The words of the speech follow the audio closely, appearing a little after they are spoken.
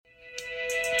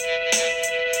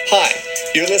Hi,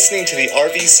 you're listening to the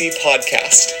RVC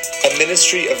Podcast, a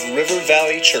ministry of River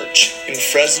Valley Church in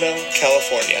Fresno,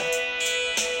 California.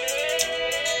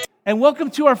 And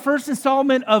welcome to our first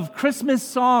installment of Christmas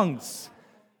songs.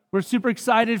 We're super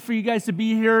excited for you guys to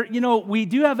be here. You know, we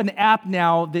do have an app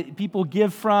now that people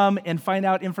give from and find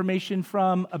out information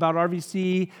from about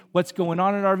RVC, what's going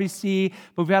on at RVC.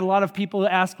 But we've had a lot of people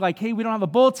ask like, hey, we don't have a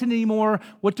bulletin anymore.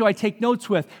 What do I take notes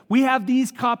with? We have these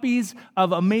copies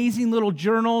of amazing little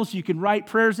journals. You can write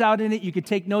prayers out in it. You can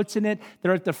take notes in it.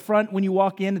 They're at the front when you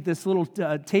walk in at this little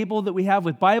table that we have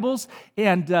with Bibles.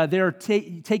 And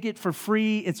take it for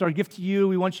free. It's our gift to you.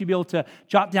 We want you to be able to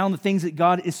jot down the things that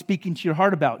God is speaking to your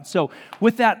heart about. So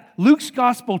with that, Luke's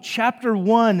Gospel, chapter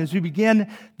 1, as we begin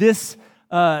this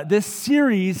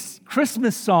series,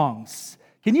 Christmas songs.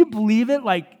 Can you believe it?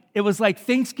 It was like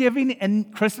Thanksgiving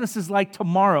and Christmas is like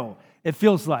tomorrow, it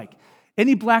feels like.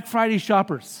 Any Black Friday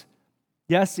shoppers?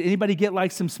 Yes? Anybody get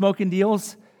like some smoking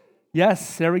deals?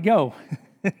 Yes, there we go.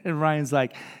 And Ryan's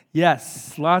like,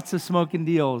 yes, lots of smoking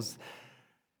deals.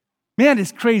 Man,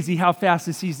 it's crazy how fast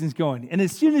the season's going. And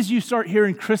as soon as you start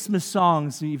hearing Christmas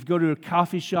songs, you go to a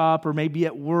coffee shop or maybe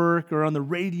at work or on the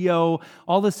radio,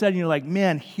 all of a sudden you're like,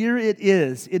 man, here it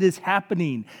is. It is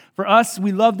happening. For us,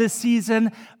 we love this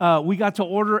season. We got to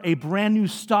order a brand new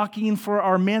stocking for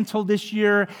our mantle this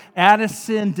year.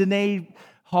 Addison Danae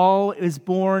Hall is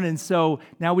born, and so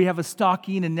now we have a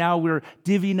stocking, and now we're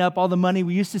divvying up all the money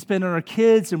we used to spend on our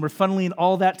kids, and we're funneling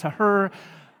all that to her.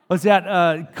 I was at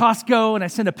Costco, and I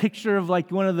sent a picture of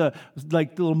one of the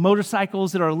little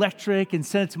motorcycles that are electric and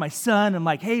sent it to my son. I'm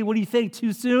like, hey, what do you think?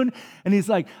 Too soon? And he's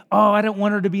like, oh, I don't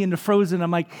want her to be into Frozen. I'm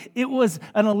like, it was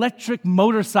an electric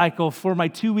motorcycle for my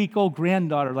 2-week-old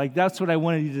granddaughter. That's what I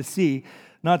wanted you to see,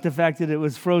 not the fact that it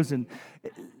was Frozen.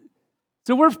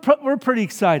 So we're pretty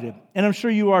excited, and I'm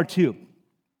sure you are too.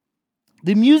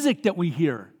 The music that we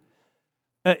hear,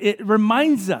 it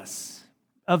reminds us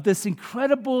of this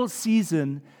incredible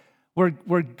season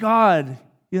where God,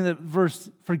 in the verse,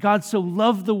 for God so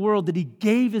loved the world that he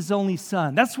gave his only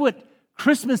son. That's what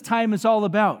Christmas time is all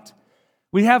about.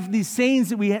 We have these sayings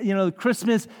that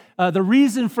Christmas, the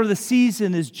reason for the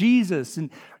season is Jesus. And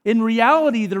in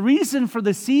reality, the reason for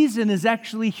the season is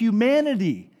actually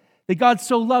humanity. That God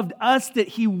so loved us that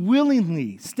he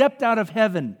willingly stepped out of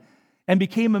heaven and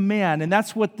became a man. And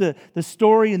that's what the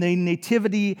story and the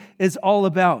nativity is all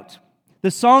about. The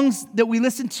songs that we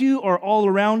listen to are all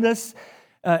around us.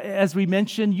 As we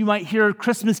mentioned, you might hear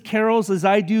Christmas carols as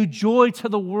I do. Joy to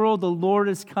the world, the Lord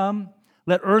has come.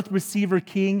 Let earth receive her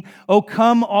King. Oh,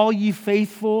 come, all ye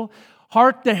faithful.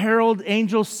 Hark the herald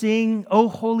angels sing. Oh,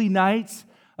 holy night.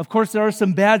 Of course, there are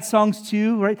some bad songs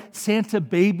too, right? Santa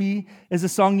Baby is a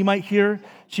song you might hear.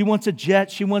 She wants a jet.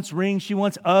 She wants rings. She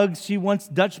wants Uggs. She wants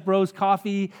Dutch Bros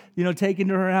coffee, taken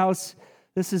to her house.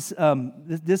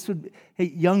 Hey,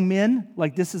 young men,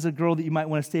 this is a girl that you might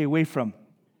want to stay away from.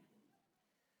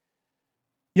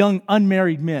 Young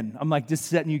unmarried men, I'm just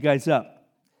setting you guys up.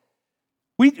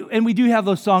 We do have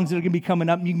those songs that are going to be coming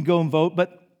up, and you can go and vote,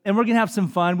 and we're going to have some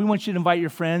fun. We want you to invite your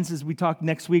friends. As we talk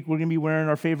next week, we're going to be wearing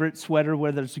our favorite sweater,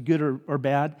 whether it's good or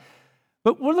bad.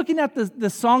 But we're looking at the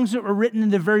songs that were written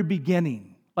in the very beginning.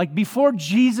 Before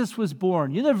Jesus was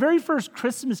born. The very first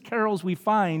Christmas carols we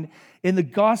find in the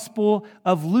Gospel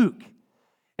of Luke.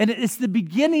 And it's the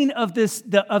beginning of this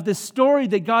story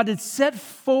that God had set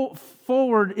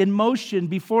forward in motion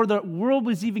before the world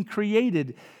was even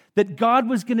created, that God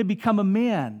was going to become a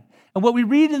man. And what we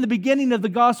read in the beginning of the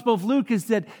Gospel of Luke is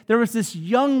that there was this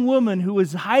young woman who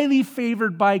was highly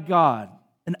favored by God,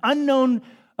 an unknown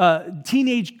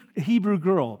teenage Hebrew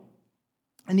girl.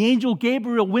 And the angel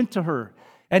Gabriel went to her.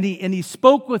 And he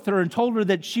spoke with her and told her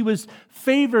that she was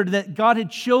favored, that God had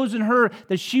chosen her,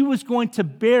 that she was going to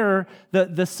bear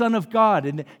the Son of God.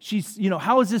 And she's,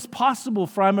 how is this possible?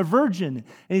 For I'm a virgin.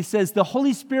 And he says, the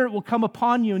Holy Spirit will come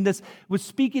upon you. And this was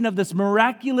speaking of this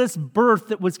miraculous birth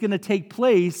that was going to take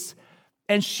place.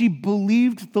 And she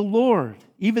believed the Lord,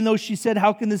 even though she said,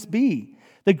 how can this be?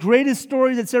 The greatest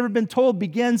story that's ever been told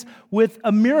begins with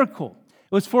a miracle.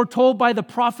 It was foretold by the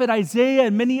prophet Isaiah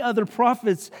and many other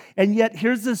prophets, and yet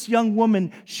here's this young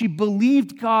woman. She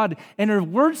believed God, and her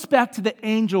words back to the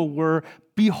angel were,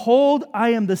 behold, I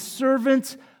am the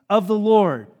servant of the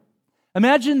Lord.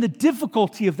 Imagine the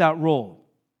difficulty of that role,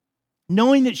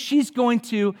 knowing that she's going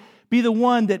to be the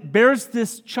one that bears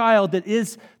this child that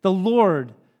is the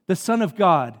Lord, the Son of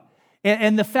God.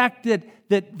 And the fact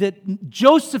that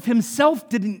Joseph himself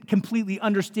didn't completely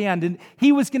understand. And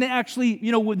he was going to actually,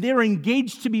 when they were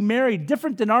engaged to be married,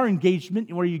 different than our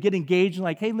engagement, where you get engaged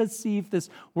and hey, let's see if this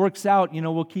works out.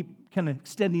 We'll keep kind of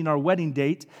extending our wedding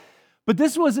date. But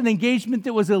this was an engagement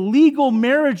that was a legal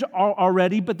marriage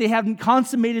already, but they hadn't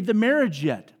consummated the marriage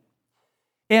yet.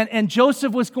 And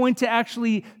Joseph was going to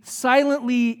actually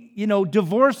silently,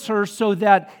 divorce her so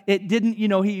that it didn't,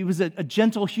 he was a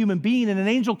gentle human being. And an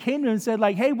angel came to him and said,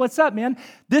 like, hey, what's up, man?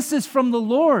 This is from the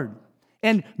Lord.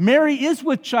 And Mary is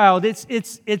with child. It's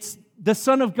the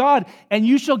Son of God. And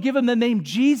you shall give him the name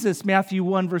Jesus, Matthew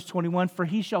 1, verse 21, for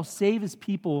he shall save his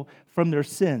people from their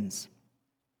sins.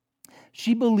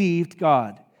 She believed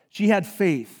God. She had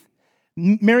faith.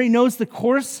 Mary knows the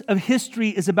course of history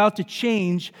is about to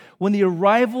change when the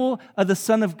arrival of the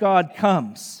Son of God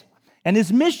comes. And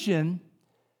his mission,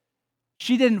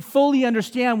 she didn't fully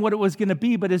understand what it was going to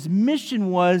be, but his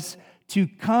mission was to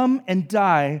come and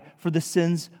die for the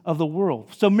sins of the world.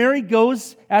 So Mary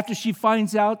goes after she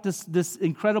finds out this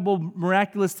incredible,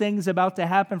 miraculous thing is about to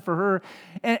happen for her.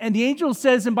 And the angel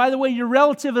says, and by the way, your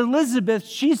relative Elizabeth,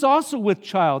 she's also with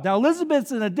child. Now,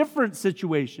 Elizabeth's in a different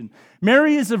situation.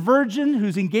 Mary is a virgin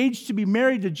who's engaged to be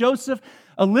married to Joseph.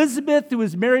 Elizabeth, who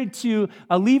was married to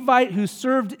a Levite who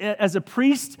served as a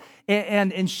priest,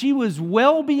 and she was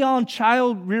well beyond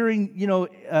child-rearing,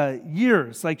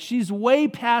 years. Like, she's way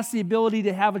past the ability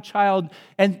to have a child,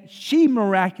 and she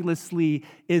miraculously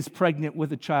is pregnant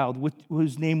with a child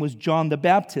whose name was John the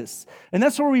Baptist. And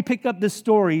that's where we pick up this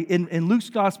story in Luke's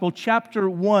Gospel, chapter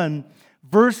 1,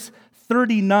 verse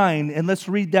 39, and let's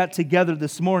read that together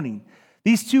this morning.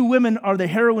 These two women are the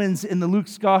heroines in the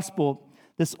Luke's Gospel.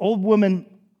 This old woman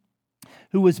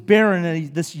who was barren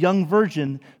and this young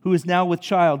virgin who is now with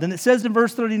child. And it says in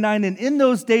verse 39, and in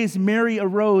those days Mary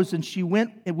arose and she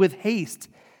went with haste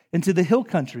into the hill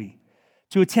country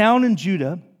to a town in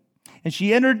Judah. And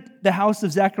she entered the house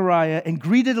of Zechariah and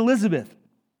greeted Elizabeth.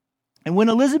 And when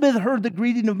Elizabeth heard the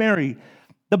greeting of Mary,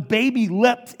 the baby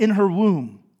leapt in her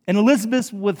womb. And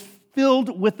Elizabeth was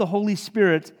filled with the Holy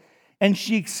Spirit. And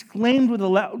she exclaimed with a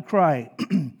loud cry,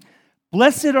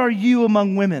 Blessed are you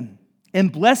among women,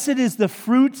 and blessed is the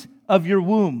fruit of your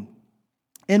womb.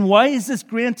 And why is this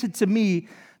granted to me,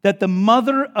 that the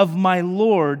mother of my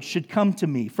Lord should come to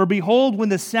me? For behold, when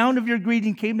the sound of your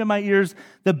greeting came to my ears,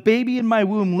 the baby in my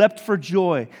womb leapt for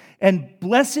joy. And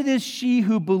blessed is she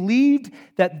who believed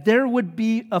that there would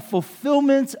be a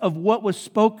fulfillment of what was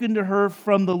spoken to her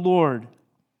from the Lord.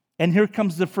 And here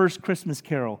comes the first Christmas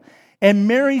carol. And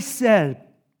Mary said,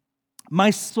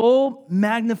 my soul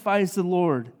magnifies the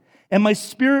Lord, and my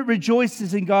spirit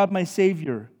rejoices in God my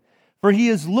Savior, for he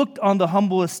has looked on the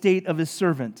humble estate of his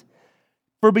servant.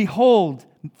 For behold,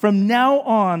 from now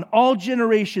on all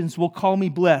generations will call me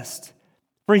blessed.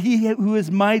 For he who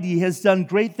is mighty has done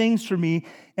great things for me,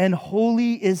 and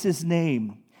holy is his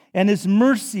name. And his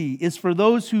mercy is for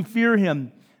those who fear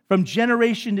him from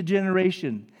generation to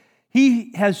generation.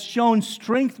 He has shown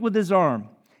strength with his arm,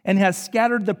 and has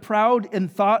scattered the proud in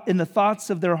the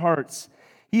thoughts of their hearts.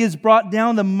 He has brought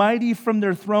down the mighty from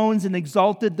their thrones and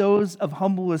exalted those of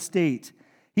humble estate.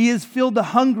 He has filled the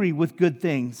hungry with good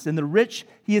things, and the rich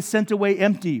he has sent away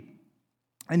empty.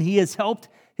 And he has helped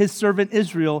his servant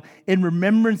Israel in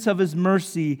remembrance of his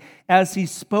mercy, as he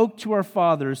spoke to our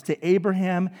fathers, to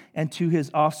Abraham and to his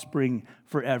offspring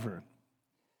forever.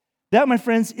 That, my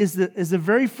friends, is the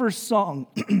very first song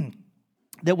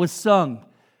that was sung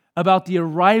about the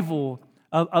arrival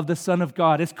of the Son of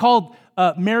God. It's called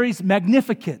Mary's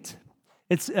Magnificat.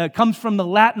 It comes from the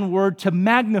Latin word to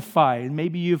magnify. And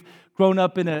maybe you've grown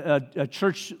up in a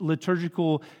church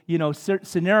liturgical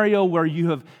scenario where you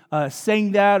have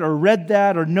sang that or read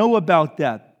that or know about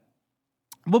that.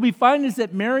 What we find is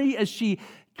that Mary, as she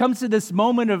comes to this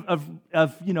moment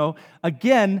of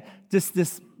again,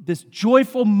 this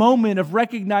joyful moment of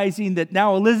recognizing that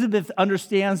now Elizabeth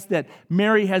understands that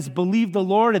Mary has believed the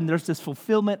Lord, and there's this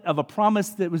fulfillment of a promise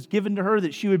that was given to her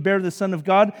that she would bear the Son of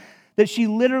God, that she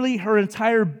literally, her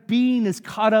entire being is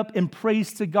caught up in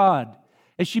praise to God.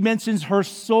 As she mentions her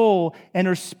soul and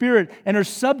her spirit, and her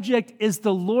subject is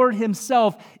the Lord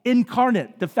himself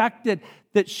incarnate. The fact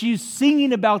that she's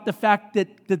singing about the fact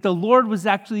that the Lord was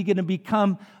actually going to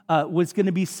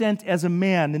be sent as a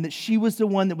man, and that she was the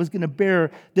one that was going to bear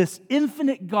this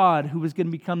infinite God who was going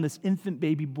to become this infant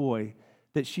baby boy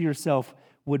that she herself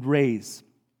would raise.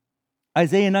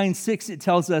 Isaiah 9:6, it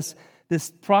tells us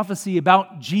this prophecy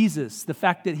about Jesus, the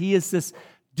fact that he is this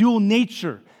dual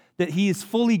nature, that he is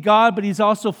fully God, but he's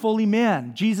also fully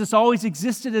man. Jesus always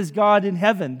existed as God in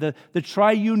heaven, the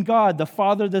triune God, the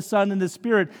Father, the Son, and the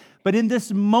Spirit. But in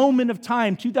this moment of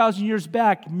time, 2,000 years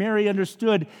back, Mary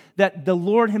understood that the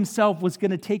Lord himself was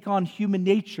going to take on human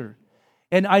nature.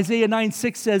 And Isaiah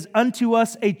 9:6 says, unto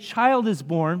us a child is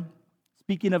born,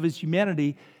 speaking of his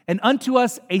humanity, and unto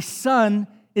us a son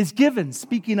is given,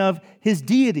 speaking of his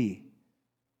deity.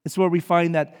 It's where we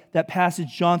find that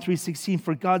passage, John 3:16,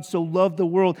 for God so loved the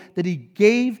world that he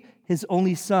gave his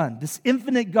only son. This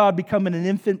infinite God becoming an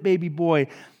infant baby boy.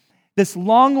 This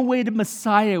long-awaited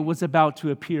Messiah was about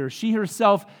to appear. She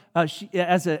herself,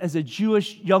 as a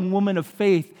Jewish young woman of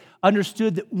faith,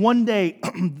 understood that one day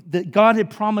that God had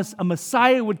promised a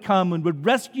Messiah would come and would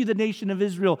rescue the nation of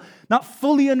Israel, not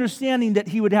fully understanding that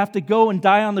he would have to go and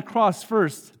die on the cross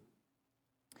first.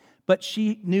 But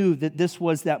she knew that this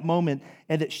was that moment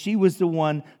and that she was the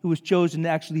one who was chosen to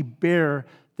actually bear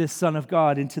this Son of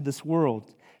God into this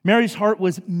world. Mary's heart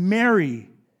was merry,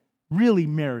 really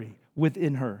merry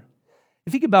within her. I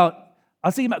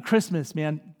was thinking about Christmas,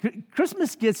 man.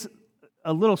 Christmas gets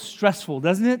a little stressful,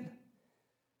 doesn't it?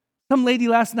 Some lady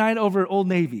last night over at Old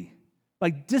Navy,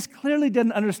 just clearly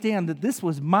didn't understand that this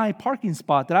was my parking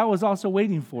spot that I was also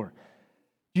waiting for.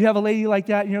 Do you have a lady like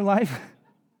that in your life?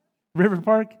 River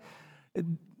Park?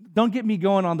 Don't get me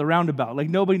going on the roundabout.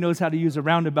 Nobody knows how to use a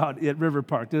roundabout at River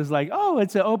Park. It's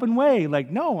it's an open way.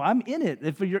 No, I'm in it.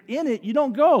 If you're in it, you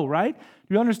don't go, right? Do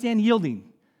you understand yielding?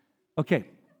 Okay.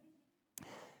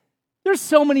 There's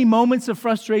so many moments of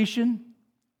frustration.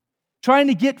 Trying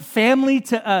to get family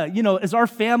to, as our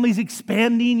family's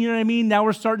expanding, you know what I mean? Now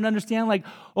we're starting to understand,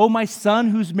 my son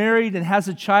who's married and has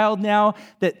a child now,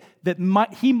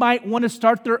 he might want to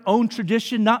start their own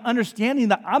tradition, not understanding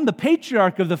that I'm the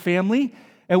patriarch of the family,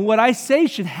 and what I say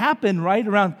should happen right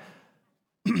around.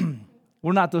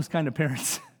 We're not those kind of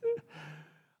parents.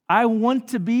 I want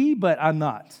to be, but I'm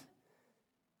not.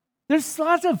 There's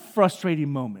lots of frustrating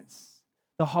moments.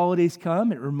 The holidays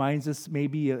come, it reminds us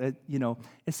maybe,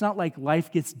 it's not like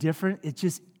life gets different. It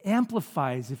just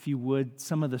amplifies, if you would,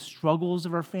 some of the struggles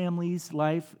of our family's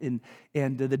life and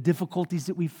the difficulties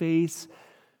that we face.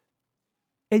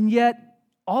 And yet,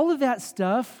 all of that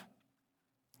stuff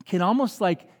can almost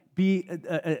be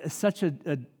such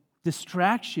a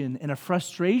distraction and a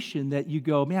frustration that you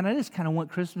go, man, I just kind of want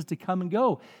Christmas to come and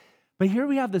go. But here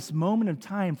we have this moment of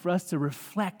time for us to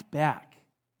reflect back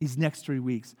these next 3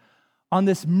 weeks on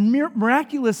this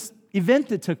miraculous event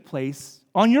that took place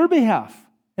on your behalf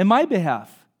and my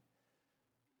behalf.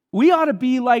 We ought to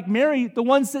be like Mary, the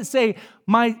ones that say,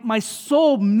 my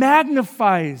soul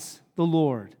magnifies the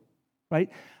Lord, right?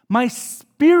 My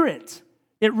spirit,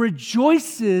 it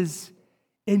rejoices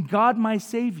in God my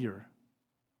Savior.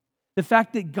 The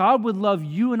fact that God would love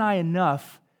you and I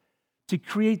enough to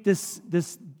create this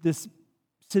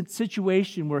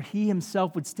situation where he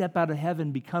himself would step out of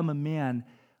heaven, become a man,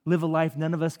 live a life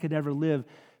none of us could ever live,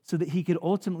 so that he could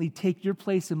ultimately take your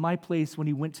place and my place when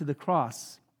he went to the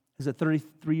cross as a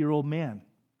 33-year-old man,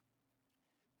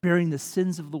 bearing the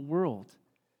sins of the world.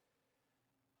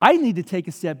 I need to take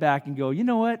a step back and go, you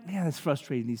know what? Man, it's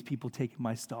frustrating, these people taking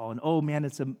my stall. And oh man,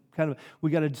 it's we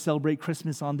got to celebrate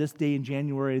Christmas on this day in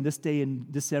January and this day in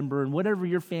December and whatever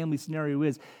your family scenario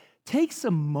is. Take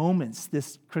some moments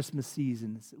this Christmas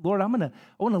season. Lord, I want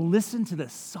to listen to the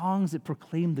songs that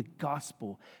proclaim the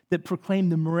gospel, that proclaim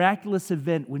the miraculous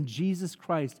event when Jesus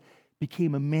Christ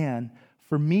became a man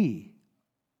for me.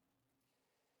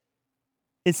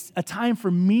 It's a time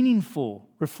for meaningful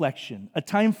reflection, a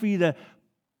time for you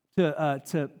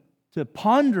to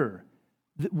ponder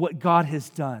what God has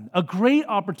done. A great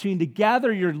opportunity to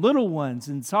gather your little ones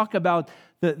and talk about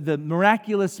the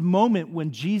miraculous moment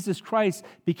when Jesus Christ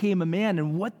became a man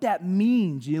and what that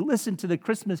means. You listen to the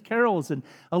Christmas carols and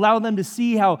allow them to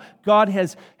see how God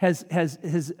has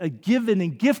given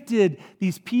and gifted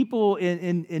these people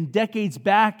in decades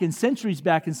back and centuries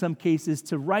back in some cases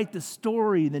to write the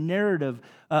story, the narrative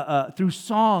through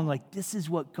song. This is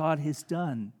what God has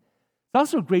done. It's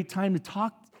also a great time to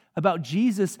talk about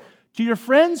Jesus to your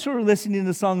friends who are listening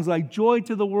to songs like Joy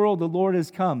to the World, the Lord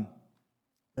has come.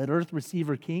 Let earth receive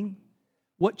her king.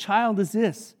 What child is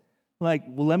this? Well,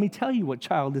 let me tell you what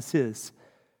child this is.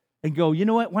 And go, you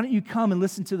know what? Why don't you come and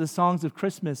listen to the songs of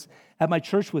Christmas at my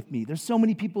church with me? There's so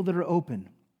many people that are open.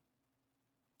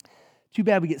 Too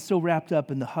bad we get so wrapped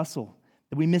up in the hustle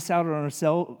that we miss out on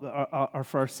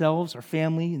for ourselves, our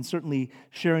family, and certainly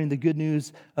sharing the good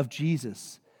news of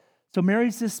Jesus. So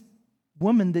Mary's this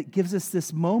woman that gives us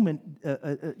this moment,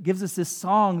 gives us this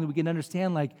song that we can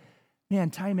understand, man,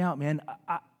 time out, man.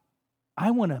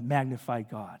 I want to magnify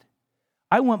God.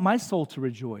 I want my soul to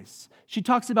rejoice. She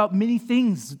talks about many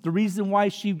things, the reason why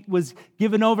she was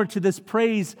given over to this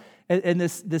praise and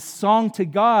this song to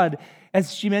God.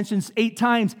 As she mentions 8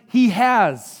 times, He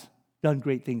has done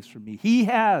great things for me. He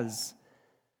has.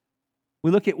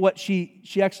 We look at what she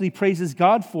actually praises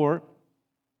God for.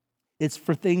 It's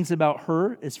for things about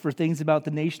her. It's for things about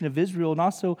the nation of Israel and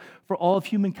also for all of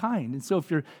humankind. And so if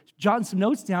you're jotting some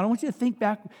notes down, I want you to think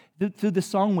back through the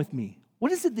song with me.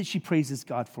 What is it that she praises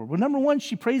God for? Well, number one,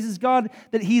 she praises God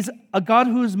that he's a God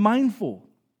who is mindful.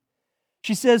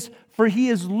 She says, for he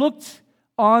has looked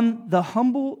on the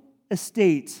humble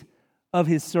estate of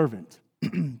his servant.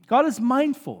 God is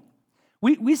mindful.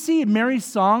 We see in Mary's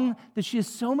song that she has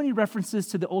so many references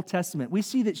to the Old Testament. We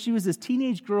see that she was this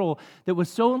teenage girl that was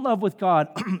so in love with God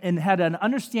and had an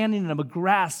understanding and a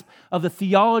grasp of the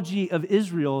theology of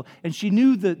Israel, and she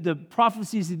knew the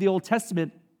prophecies of the Old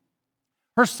Testament.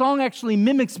 Her song actually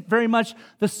mimics very much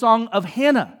the song of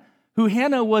Hannah, who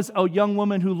Hannah was a young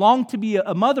woman who longed to be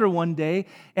a mother one day,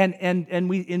 and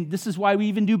this is why we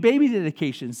even do baby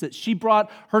dedications, that she brought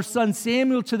her son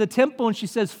Samuel to the temple, and she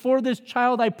says, for this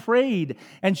child I prayed,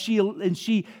 and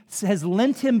she has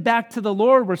lent him back to the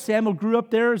Lord, where Samuel grew up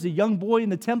there as a young boy in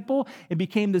the temple and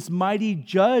became this mighty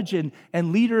judge and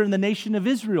leader in the nation of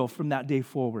Israel from that day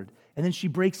forward. And then she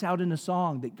breaks out in a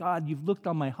song that, God, you've looked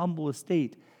on my humble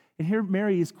estate. And here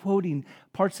Mary is quoting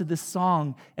parts of this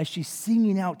song as she's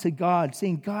singing out to God,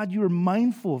 saying, God, you are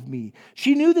mindful of me.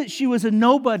 She knew that she was a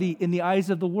nobody in the eyes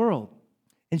of the world,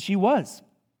 and she was.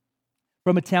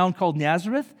 From a town called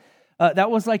Nazareth,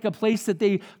 that was like a place that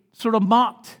they sort of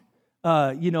mocked.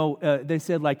 They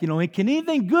said, can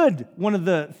anything good, one of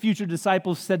the future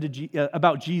disciples said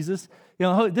about Jesus,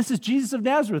 this is Jesus of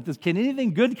Nazareth. Can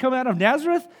anything good come out of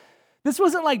Nazareth? This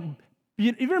wasn't like,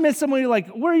 you ever met somebody like,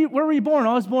 where were you born?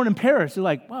 I was born in Paris. You're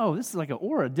like, whoa, this is like an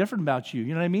aura different about you.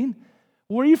 You know what I mean?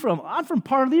 Where are you from? I'm from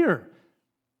Parlier.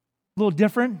 A little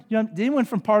different. Did anyone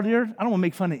from Parlier? I don't want to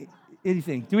make fun of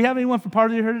anything. Do we have anyone from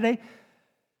Parlier here today?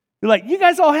 You're like, you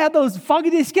guys all had those foggy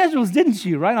day schedules, didn't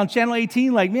you? Right? On Channel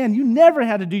 18, like, man, you never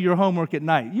had to do your homework at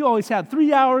night. You always had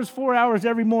 3 hours, 4 hours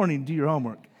every morning to do your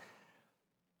homework.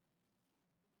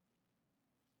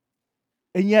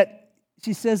 And yet,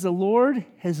 she says, the Lord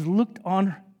has looked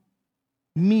on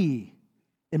me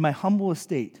in my humble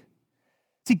estate.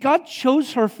 See, God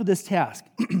chose her for this task.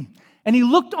 And he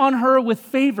looked on her with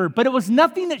favor, but it was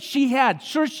nothing that she had.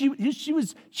 Sure, she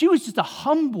was just a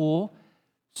humble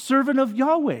servant of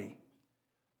Yahweh.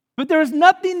 But there was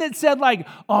nothing that said like,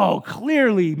 oh,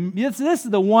 clearly, this is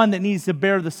the one that needs to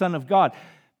bear the Son of God.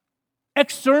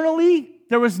 Externally,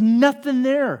 there was nothing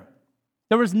there.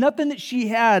 There was nothing that she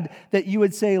had that you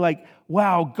would say like,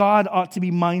 wow, God ought to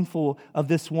be mindful of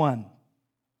this one.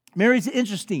 Mary's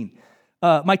interesting.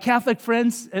 My Catholic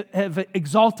friends have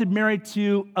exalted Mary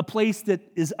to a place that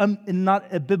is not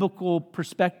a biblical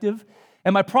perspective.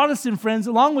 And my Protestant friends,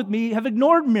 along with me, have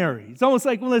ignored Mary. It's almost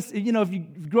like, well, if you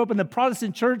grew up in a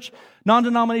Protestant church,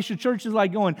 non-denominational church is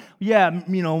like going, yeah,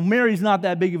 Mary's not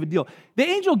that big of a deal. The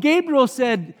angel Gabriel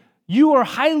said, you are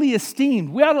highly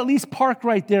esteemed. We ought to at least park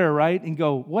right there, right? And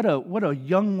go, what a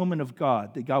young woman of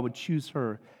God that God would choose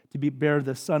her to bear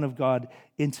the Son of God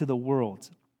into the world.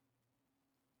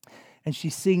 And she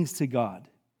sings to God.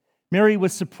 Mary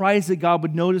was surprised that God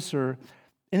would notice her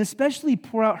and especially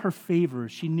pour out her favor.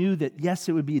 She knew that, yes,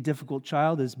 it would be a difficult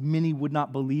child, as many would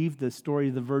not believe the story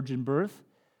of the virgin birth.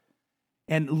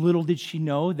 And little did she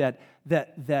know that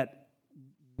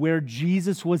where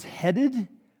Jesus was headed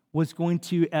was going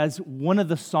to, as one of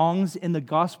the songs in the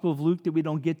Gospel of Luke that we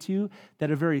don't get to, that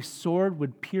a very sword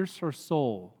would pierce her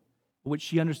soul, which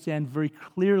she understood very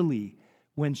clearly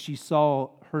when she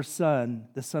saw her son,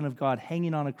 the Son of God,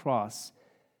 hanging on a cross,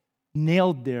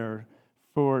 nailed there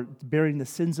for bearing the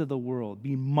sins of the world,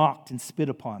 being mocked and spit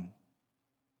upon.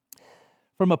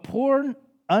 From a poor,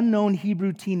 unknown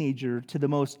Hebrew teenager to the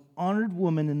most honored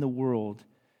woman in the world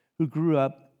who grew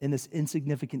up in this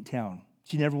insignificant town.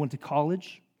 She never went to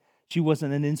college. She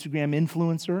wasn't an Instagram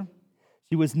influencer.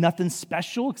 She was nothing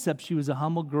special except she was a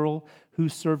humble girl who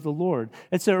served the Lord.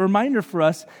 It's a reminder for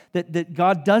us that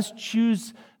God does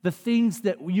choose the things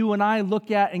that you and I look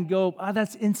at and go,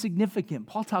 that's insignificant.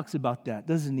 Paul talks about that,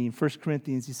 doesn't he, in 1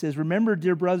 Corinthians? He says, remember,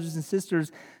 dear brothers and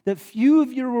sisters, that few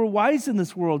of you were wise in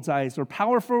this world's eyes, or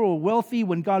powerful or wealthy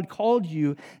when God called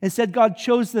you. Instead, God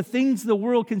chose the things the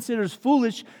world considers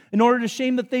foolish in order to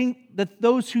shame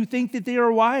those who think that they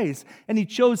are wise. And he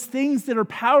chose things that are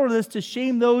powerless to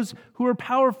shame those who are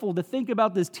powerful. To think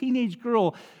about this teenage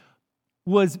girl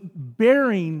was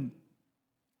bearing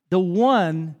the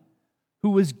one who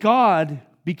was God,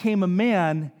 became a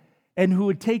man, and who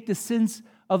would take the sins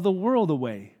of the world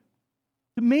away.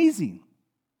 It's amazing.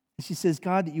 And she says,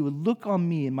 God, that you would look on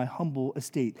me in my humble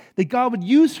estate. That God would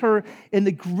use her in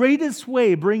the greatest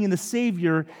way, bringing the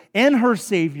Savior and her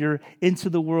Savior into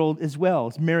the world as well.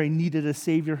 As Mary needed a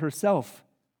Savior herself.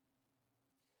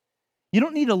 You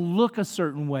don't need to look a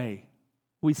certain way,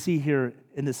 we see here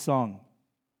in this song.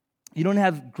 You don't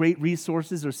have great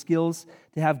resources or skills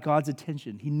to have God's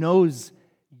attention. He knows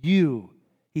you.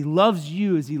 He loves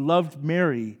you as he loved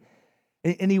Mary.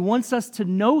 And he wants us to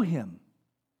know him.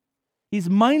 He's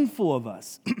mindful of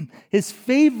us. His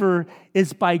favor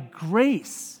is by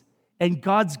grace and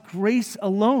God's grace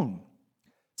alone.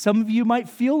 Some of you might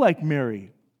feel like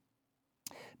Mary.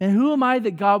 And who am I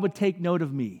that God would take note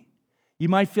of me? You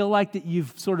might feel like that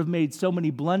you've sort of made so many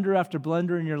blunder after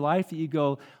blunder in your life that you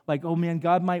go like, oh man,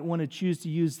 God might want to choose to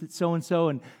use so-and-so,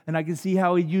 and I can see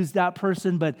how he used that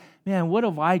person, but man, what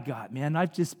have I got, man?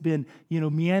 I've just been,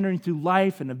 meandering through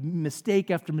life and a mistake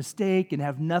after mistake and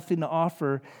have nothing to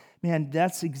offer. Man,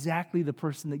 that's exactly the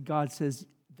person that God says,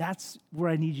 that's where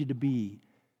I need you to be.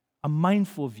 I'm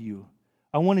mindful of you.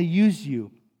 I want to use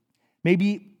you.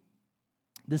 Maybe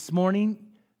this morning,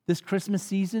 this Christmas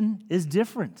season is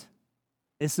different.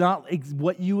 It's not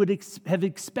what you would have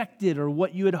expected or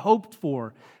what you had hoped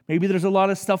for. Maybe there's a lot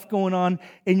of stuff going on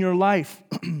in your life.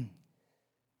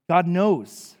 God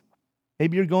knows.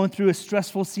 Maybe you're going through a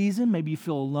stressful season. Maybe you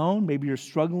feel alone. Maybe you're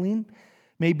struggling.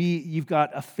 Maybe you've got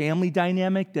a family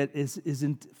dynamic that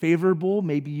isn't favorable.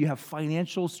 Maybe you have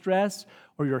financial stress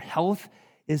or your health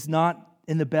is not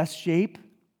in the best shape.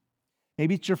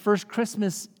 Maybe it's your first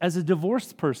Christmas as a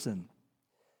divorced person.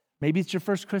 Maybe it's your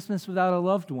first Christmas without a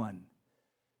loved one.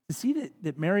 To see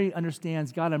that Mary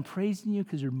understands, God, I'm praising you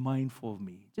because you're mindful of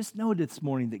me. Just know this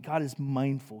morning that God is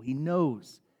mindful. He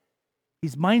knows.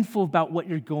 He's mindful about what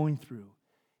you're going through.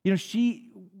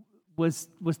 She was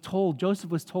told, Joseph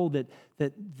was told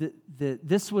that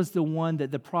this was the one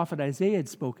that the prophet Isaiah had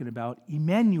spoken about,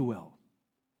 Emmanuel.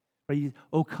 Right?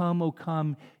 O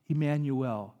come,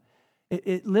 Emmanuel.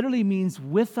 It literally means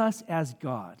with us as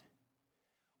God.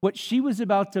 What she was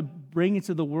about to bring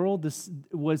into the world, this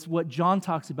was what John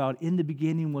talks about. In the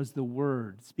beginning was the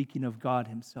Word, speaking of God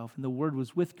himself. And the Word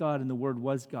was with God, and the Word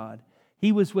was God.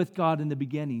 He was with God in the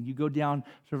beginning. You go down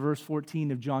to verse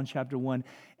 14 of John chapter 1.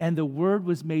 And the Word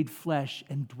was made flesh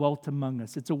and dwelt among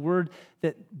us. It's a word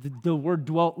that the word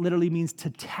dwelt literally means to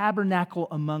tabernacle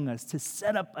among us, to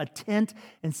set up a tent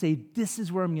and say, this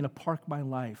is where I'm going to park my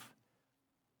life.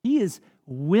 He is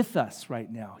with us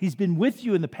right now. He's been with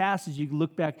you in the past as you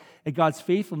look back at God's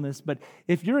faithfulness. But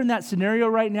if you're in that scenario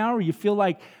right now where you feel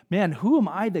like, man, who am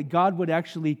I that God would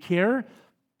actually care?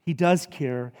 He does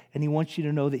care, and he wants you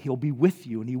to know that he'll be with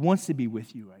you, and he wants to be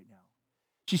with you right now.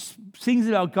 She sings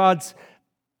about God's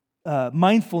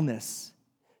mindfulness.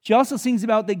 She also sings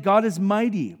about that God is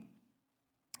mighty,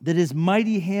 that his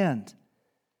mighty hand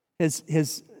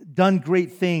has done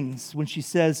great things when she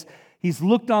says, he's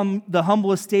looked on the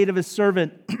humble estate of his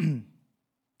servant.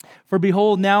 For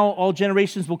behold, now all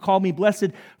generations will call me blessed.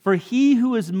 For he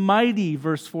who is mighty,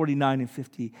 verse 49 and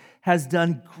 50, has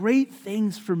done great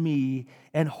things for me,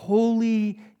 and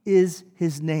holy is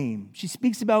his name. She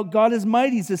speaks about God is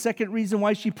mighty. It's the second reason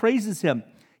why she praises him.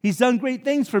 He's done great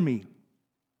things for me.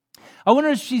 I wonder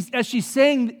if as she's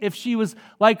saying, if she was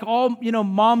like all,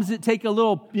 moms that take a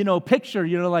little, picture,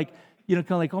 kind of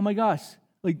like, oh my gosh,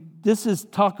 like this is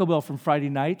Taco Bell from Friday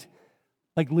night.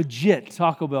 Like legit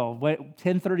Taco Bell,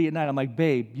 10:30 at night. I'm like,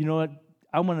 babe, you know what?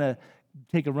 I want to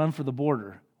take a run for the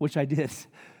border, which I did,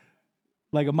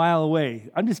 like a mile away.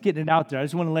 I'm just getting it out there. I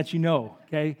just want to let you know,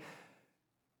 okay?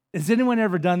 Has anyone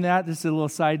ever done that? This is a little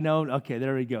side note. Okay,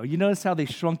 there we go. You notice how they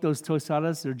shrunk those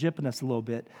tostadas? They're jipping us a little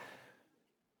bit.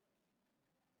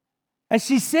 As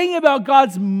she's saying about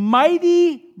God's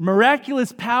mighty,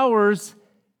 miraculous powers,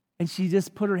 and she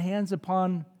just put her hands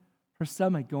upon her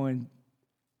stomach going,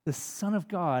 the Son of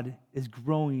God is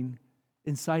growing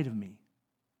inside of me.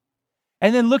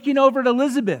 And then looking over at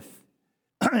Elizabeth,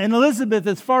 and Elizabeth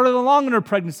is farther along in her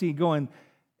pregnancy going,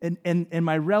 and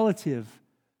my relative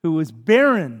who was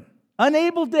barren,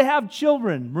 unable to have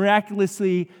children,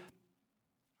 miraculously,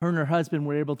 her and her husband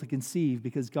were able to conceive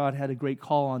because God had a great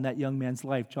call on that young man's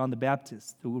life, John the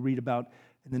Baptist, that we'll read about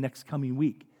in the next coming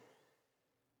week.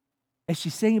 As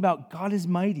she's saying about God is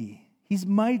mighty, he's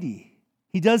mighty.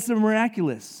 He does the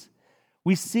miraculous.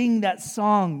 We sing that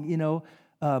song,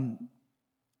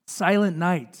 Silent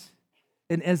Night.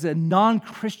 And as a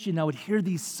non-Christian, I would hear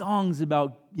these songs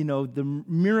about, the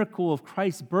miracle of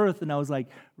Christ's birth. And I was like,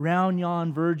 round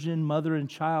yon virgin, mother and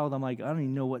child. I'm like, I don't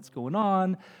even know what's going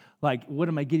on. Like, what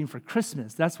am I getting for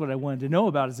Christmas? That's what I wanted to know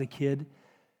about as a kid.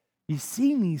 You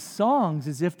sing these songs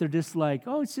as if they're just like,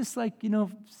 oh, it's just like,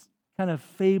 kind of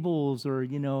fables or,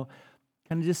 kind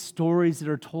of just stories that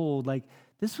are told. Like,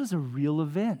 this was a real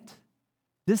event.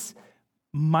 This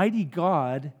mighty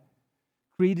God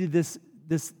created this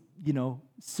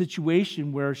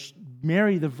situation where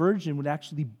Mary, the virgin, would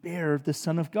actually bear the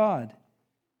Son of God.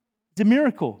 It's a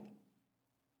miracle.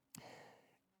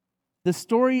 The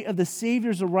story of the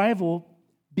Savior's arrival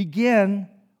began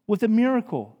with a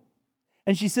miracle.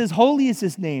 And she says, holy is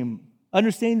his name.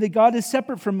 understanding that God is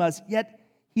separate from us, yet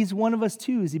he's one of us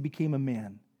too as he became a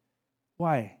man.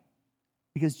 Why?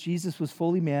 Because Jesus was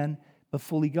fully man, but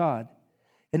fully God.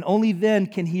 And only then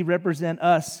can he represent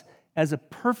us as a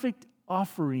perfect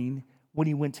offering when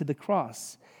he went to the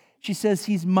cross. She says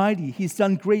he's mighty. He's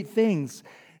done great things.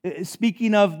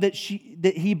 Speaking of that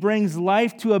he brings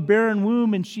life to a barren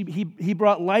womb, and he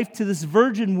brought life to this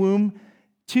virgin womb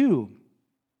too.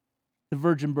 The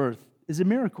virgin birth is a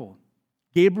miracle.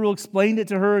 Gabriel explained it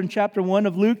to her in chapter 1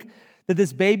 of Luke, that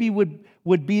this baby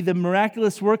would be the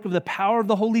miraculous work of the power of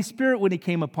the Holy Spirit when he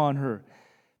came upon her.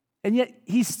 And yet,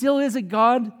 he still is a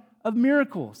God of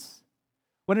miracles.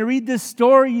 When I read this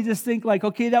story, you just think like,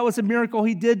 okay, that was a miracle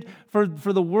he did for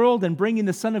the world and bringing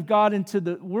the Son of God into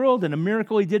the world, and a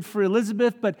miracle he did for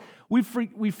Elizabeth, but we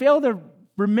fail to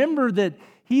remember that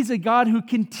he's a God who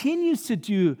continues to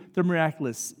do the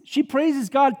miraculous. She praises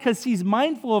God because he's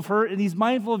mindful of her and he's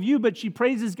mindful of you, but she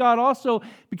praises God also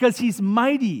because he's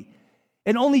mighty.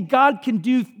 And only God can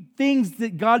do things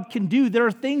that God can do. There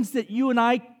are things that you and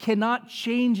I cannot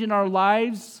change in our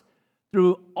lives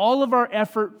through all of our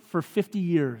effort for 50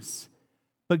 years.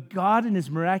 But God in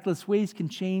his miraculous ways can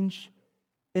change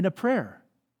in a prayer.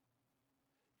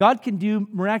 God can do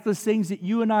miraculous things that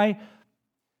you and I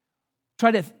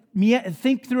try to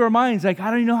think through our minds, like,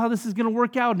 I don't even know how this is going to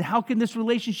work out, and how can this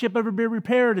relationship ever be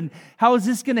repaired, and how is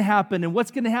this going to happen, and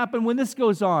what's going to happen when this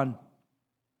goes on.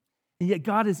 And yet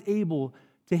God is able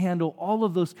to handle all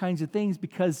of those kinds of things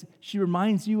because she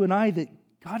reminds you and I that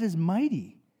God is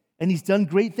mighty and he's done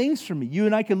great things for me. You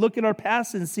and I can look at our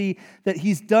past and see that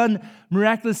he's done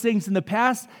miraculous things in the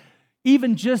past.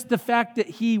 Even just the fact that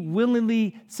he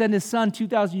willingly sent his son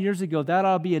 2,000 years ago, that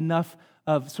ought to be enough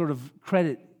of sort of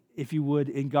credit, if you would,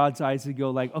 in God's eyes to go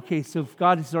like, okay, so if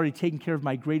God has already taken care of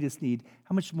my greatest need,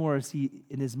 how much more is he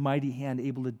in his mighty hand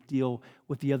able to deal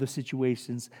with the other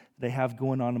situations that I have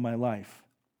going on in my life?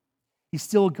 He's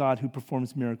still a God who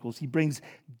performs miracles. He brings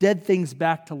dead things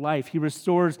back to life. He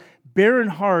restores barren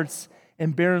hearts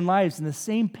and barren lives. And the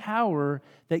same power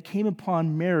that came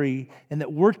upon Mary and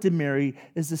that worked in Mary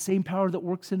is the same power that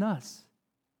works in us.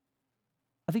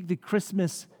 I think the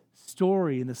Christmas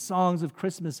story and the songs of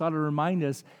Christmas ought to remind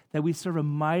us that we serve a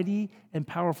mighty and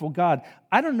powerful God.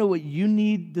 I don't know what you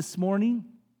need this morning.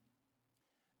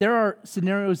 There are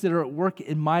scenarios that are at work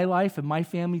in my life and my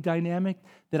family dynamic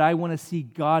that I want to see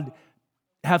God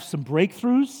have some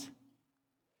breakthroughs.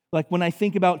 Like when I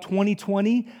think about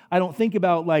 2020, I don't think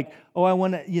about like, oh, I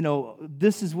want to,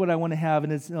 this is what I want to have.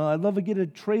 And it's, I'd love to get a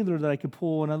trailer that I could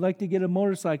pull, and I'd like to get a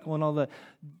motorcycle and all that.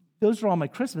 Those are on my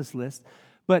Christmas list.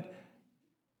 But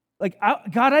like,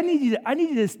 God, I need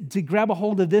you to grab a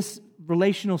hold of this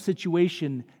relational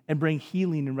situation and bring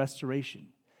healing and restoration.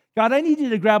 God, I need you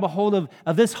to grab a hold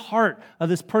of this heart of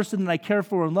this person that I care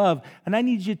for and love, and I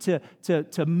need you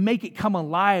to make it come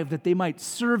alive that they might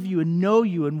serve you and know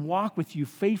you and walk with you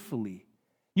faithfully.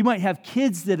 You might have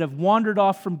kids that have wandered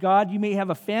off from God. You may have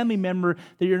a family member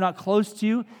that you're not close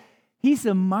to. He's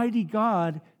a mighty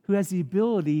God who has the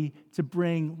ability to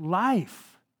bring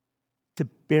life to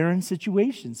barren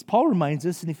situations. Paul reminds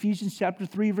us in Ephesians chapter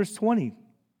 3, verse 20,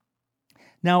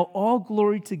 "Now all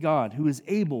glory to God who is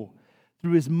able,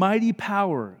 through his mighty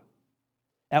power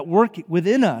at work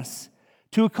within us,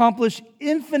 to accomplish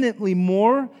infinitely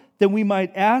more than we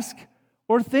might ask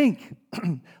or think."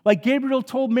 Like Gabriel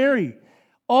told Mary,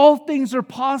 all things are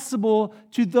possible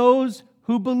to those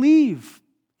who believe.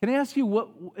 Can I ask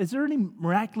you, is there any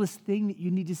miraculous thing that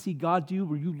you need to see God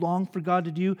do, or you long for God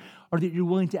to do, or that you're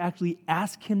willing to actually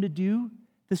ask him to do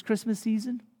this Christmas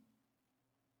season?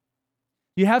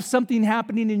 You have something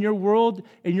happening in your world,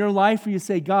 in your life, where you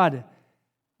say, God,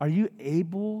 are you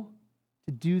able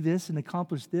to do this and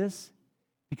accomplish this?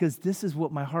 Because this is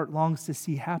what my heart longs to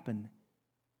see happen.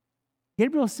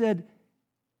 Gabriel said,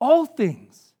 all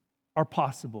things are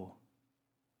possible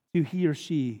to he or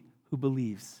she who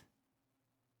believes.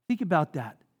 Think about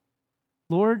that.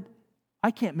 Lord, I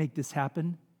can't make this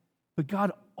happen, but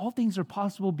God, all things are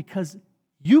possible because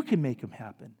you can make them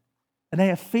happen. And I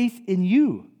have faith in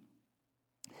you.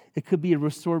 It could be a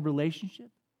restored relationship.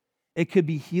 It could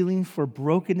be healing for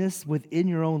brokenness within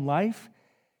your own life.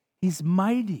 He's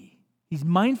mighty. He's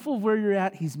mindful of where you're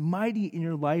at. He's mighty in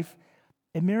your life.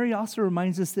 And Mary also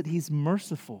reminds us that he's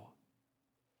merciful.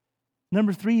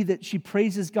 Number 3, that she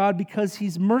praises God because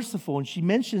he's merciful. And she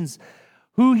mentions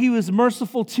who he was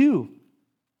merciful to.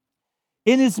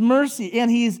 In his mercy,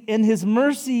 and his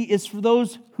mercy is for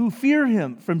those who fear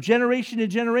him from generation to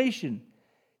generation.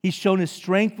 He's shown his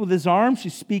strength with his arm.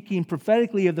 She's speaking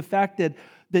prophetically of the fact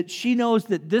that she knows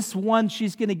that this one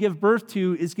she's going to give birth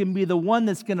to is going to be the one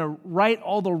that's going to right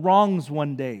all the wrongs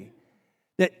one day.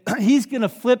 That he's going to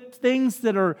flip things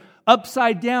that are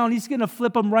upside down. He's going to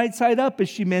flip them right side up, as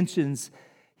she mentions.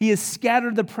 He has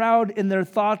scattered the proud in their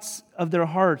thoughts of their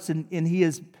hearts, and he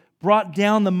has brought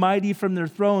down the mighty from their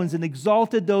thrones and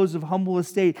exalted those of humble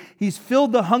estate. He's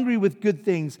filled the hungry with good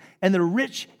things, and the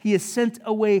rich he has sent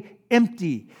away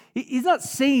empty. He's not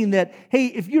saying that, hey,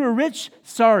 if you're rich,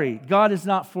 sorry, God is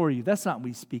not for you. That's not what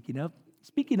he's speaking of.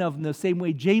 Speaking of in the same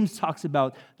way James talks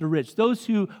about the rich, those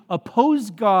who oppose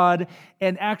God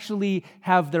and actually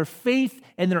have their faith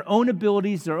and their own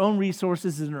abilities, their own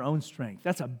resources, and their own strength.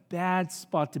 That's a bad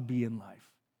spot to be in life.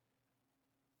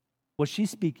 What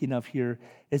she's speaking of here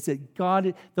is that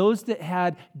God, those that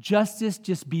had justice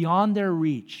just beyond their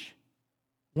reach,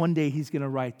 one day he's going to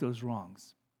right those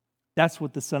wrongs. That's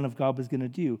what the Son of God was going to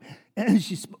do. And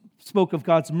she spoke of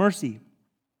God's mercy.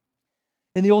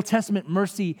 In the Old Testament,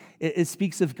 mercy, it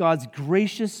speaks of God's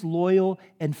gracious, loyal,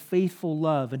 and faithful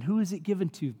love. And who is it given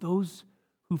to? Those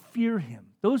who fear him,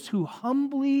 those who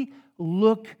humbly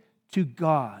look to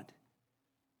God.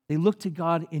 They look to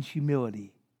God in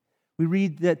humility. We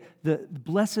read that the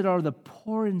blessed are the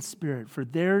poor in spirit, for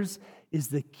theirs is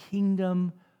the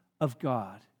kingdom of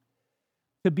God.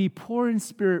 To be poor in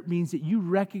spirit means that you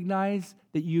recognize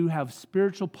that you have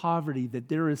spiritual poverty, that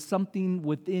there is something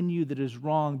within you that is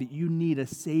wrong, that you need a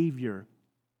Savior.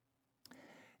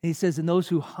 And he says, and those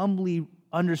who humbly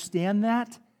understand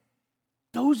that,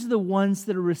 those are the ones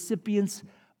that are recipients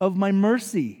of my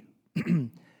mercy.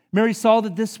 Mary saw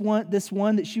that this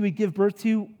one that she would give birth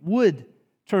to would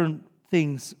turn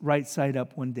things right side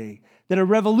up one day. That a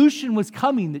revolution was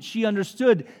coming, that she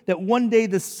understood that one day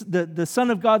the Son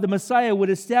of God, the Messiah, would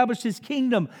establish his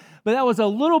kingdom. But that was a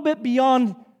little bit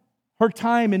beyond her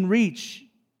time and reach.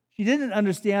 She didn't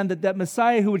understand that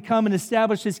Messiah who would come and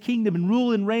establish his kingdom and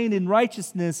rule and reign in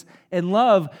righteousness and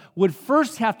love would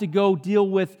first have to go deal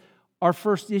with our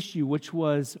first issue, which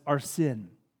was our sin.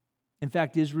 In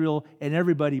fact, Israel and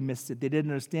everybody missed it. They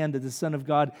didn't understand that the Son of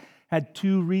God had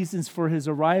two reasons for his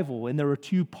arrival, and there were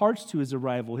two parts to his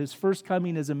arrival. His first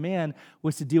coming as a man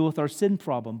was to deal with our sin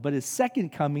problem, but his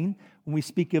second coming, when we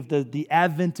speak of the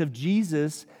advent of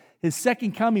Jesus, his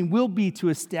second coming will be to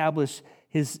establish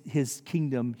his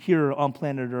kingdom here on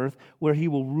planet Earth, where he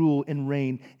will rule and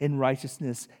reign in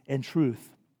righteousness and truth.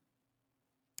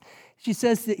 She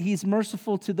says that he's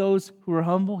merciful to those who are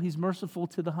humble. He's merciful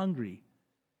to the hungry.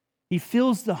 He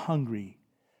fills the hungry.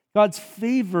 God's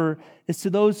favor is to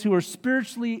those who are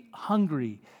spiritually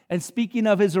hungry. And speaking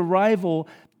of his arrival,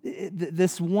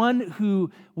 this one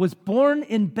who was born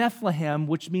in Bethlehem,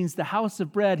 which means the house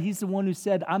of bread, he's the one who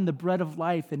said, I'm the bread of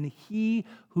life, and he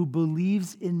who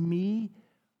believes in me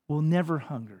will never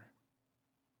hunger.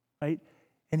 Right?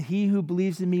 And he who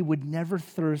believes in me would never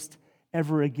thirst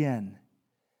ever again.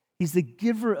 He's the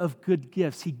giver of good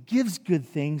gifts. He gives good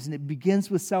things, and it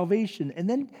begins with salvation. And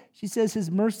then she says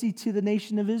his mercy to the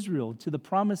nation of Israel, to the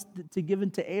promise given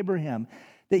to Abraham,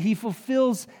 that he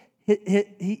fulfills,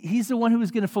 he's the one who is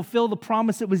going to fulfill the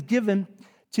promise that was given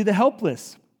to the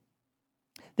helpless,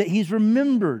 that he's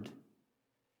remembered.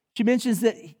 She mentions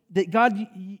that God,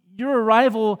 your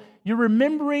arrival, you're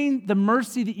remembering the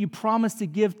mercy that you promised to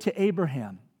give to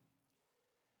Abraham.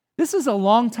 This is a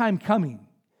long time coming.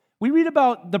 We read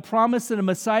about the promise that a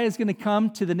Messiah is going to come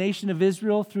to the nation of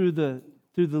Israel through the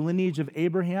lineage of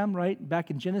Abraham, right? Back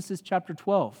in Genesis chapter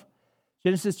 12.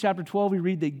 Genesis chapter 12, we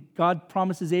read that God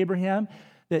promises Abraham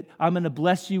that I'm going to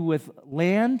bless you with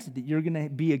land, that you're going to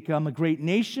become a great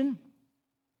nation.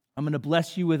 I'm going to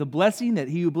bless you with a blessing, that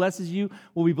he who blesses you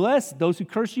will be blessed. Those who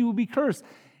curse you will be cursed.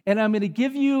 And I'm going to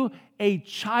give you a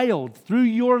child through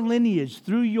your lineage,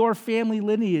 through your family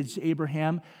lineage,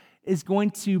 Abraham, is going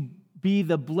to be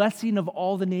the blessing of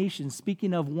all the nations.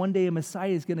 Speaking of one day a Messiah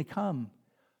is going to come.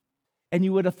 And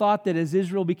you would have thought that as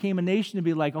Israel became a nation, it'd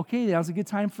be like, okay, now's a good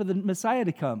time for the Messiah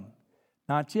to come.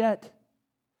 Not yet.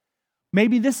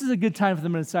 Maybe this is a good time for the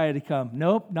Messiah to come.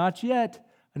 Nope, not yet.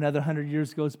 Another 100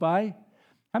 years goes by.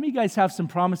 How many of you guys have some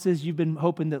promises you've been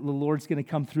hoping that the Lord's going to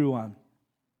come through on?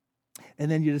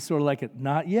 And then you just sort of like,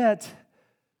 not yet.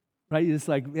 Right? You're just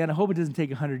like, man, I hope it doesn't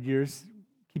take 100 years.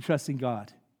 Keep trusting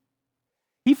God.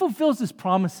 He fulfills his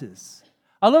promises.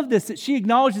 I love this, that she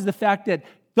acknowledges the fact that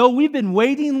though we've been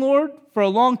waiting, Lord, for a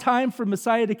long time for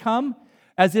Messiah to come,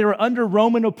 as they were under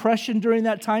Roman oppression during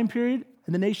that time period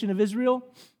in the nation of Israel,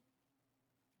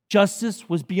 justice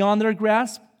was beyond their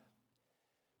grasp.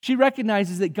 She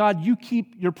recognizes that, God, you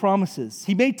keep your promises.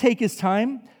 He may take his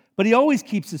time, but he always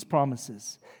keeps his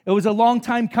promises. It was a long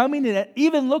time coming, and it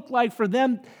even looked like for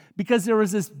them, Because there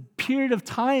was this period of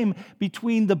time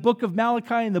between the book of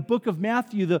Malachi and the book of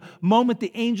Matthew, the moment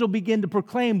the angel began to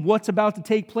proclaim what's about to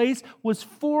take place was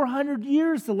 400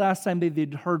 years the last time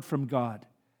they'd heard from God.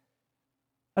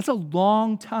 That's a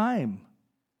long time.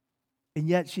 And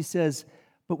yet she says,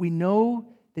 but we know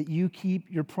that you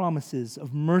keep your promises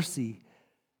of mercy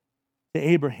to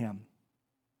Abraham.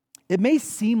 It may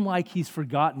seem like he's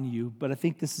forgotten you, but I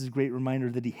think this is a great reminder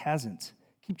that he hasn't.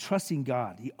 Keep trusting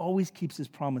God. He always keeps his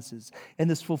promises. And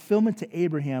this fulfillment to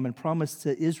Abraham and promise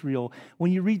to Israel,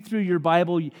 when you read through your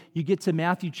Bible, you get to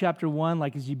Matthew chapter 1,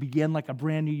 like as you begin like a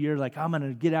brand new year, like I'm going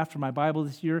to get after my Bible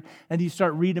this year, and you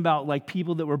start reading about like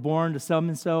people that were born to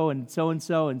so-and-so and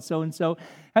so-and-so and so-and-so.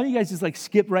 How many of you guys just like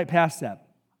skip right past that?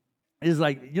 It's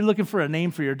like you're looking for a name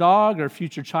for your dog or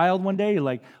future child one day. You're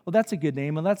like, well, that's a good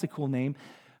name, and that's a cool name.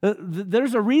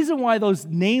 There's a reason why those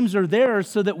names are there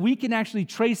so that we can actually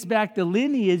trace back the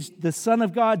lineage, the Son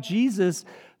of God, Jesus,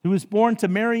 who was born to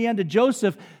Mary and to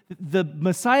Joseph. The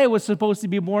Messiah was supposed to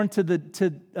be born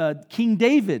to King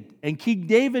David, and King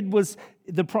David was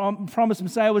the promised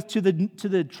Messiah was to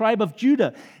the tribe of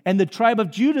Judah, and the tribe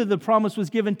of Judah, the promise was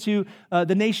given to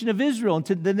the nation of Israel, and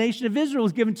to the nation of Israel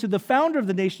was given to the founder of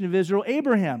the nation of Israel,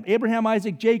 Abraham,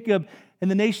 Isaac, Jacob, and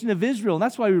the nation of Israel. And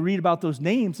that's why we read about those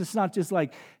names. It's not just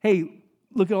like, hey,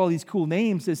 look at all these cool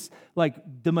names. It's like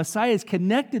the Messiah is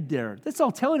connected there. That's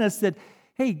all telling us that,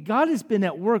 hey, God has been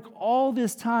at work all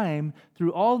this time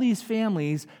through all these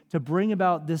families to bring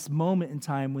about this moment in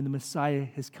time when the Messiah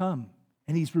has come.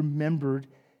 And he's remembered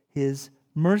his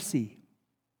mercy.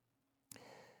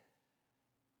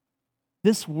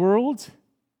 This world,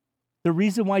 the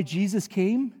reason why Jesus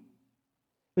came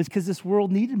was because this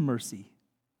world needed mercy.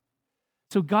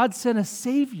 So God sent a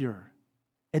Savior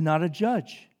and not a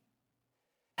judge.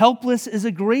 Helpless is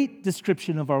a great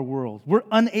description of our world. We're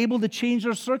unable to change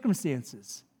our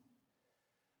circumstances.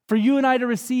 For you and I to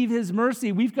receive his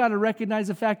mercy, we've got to recognize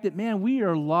the fact that, man, we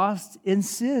are lost in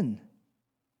sin.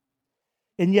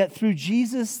 And yet through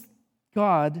Jesus,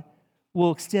 God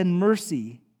will extend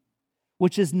mercy,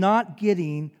 which is not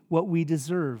getting what we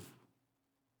deserve.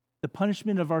 The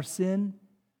punishment of our sin,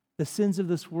 the sins of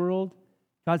this world,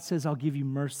 God says, I'll give you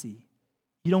mercy.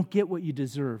 You don't get what you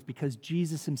deserve because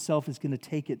Jesus himself is going to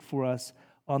take it for us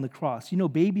on the cross. You know,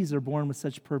 babies are born with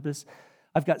such purpose.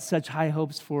 I've got such high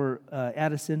hopes for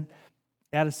Addison.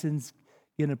 Addison's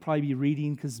going to probably be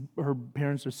reading because her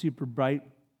parents are super bright.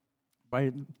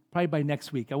 Probably by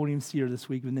next week. I won't even see her this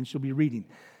week, and then she'll be reading.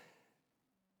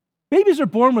 Babies are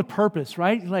born with purpose,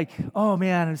 right? Like, oh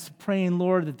man, I'm just praying,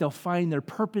 Lord, that they'll find their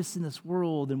purpose in this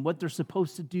world and what they're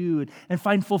supposed to do and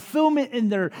find fulfillment in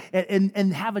their,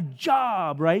 and have a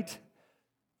job, right?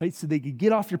 Right, so they could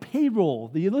get off your payroll.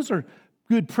 Those are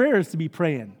good prayers to be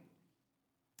praying.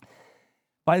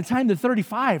 By the time they're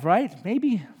 35, right?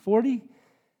 Maybe 40.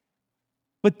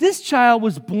 But this child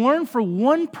was born for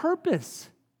one purpose,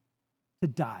 to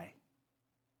die.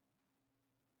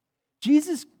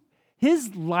 Jesus,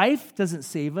 his life doesn't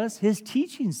save us. His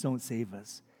teachings don't save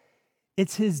us.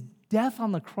 It's his death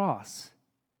on the cross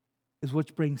is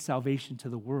what brings salvation to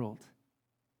the world.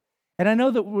 And I know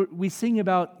that we sing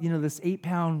about, this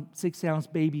 8-pound, 6-ounce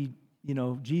baby,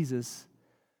 Jesus,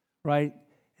 right?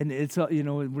 And it's,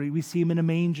 we see him in a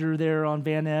manger there on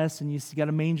Van Ness, and you got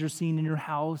a manger scene in your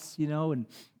house, and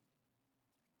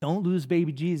don't lose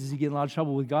baby Jesus. You get in a lot of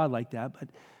trouble with God like that. But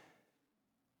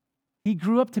he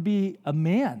grew up to be a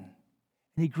man.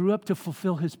 And he grew up to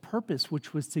fulfill his purpose,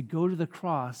 which was to go to the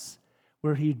cross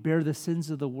where he'd bear the sins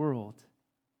of the world.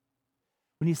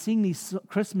 When you sing these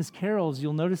Christmas carols,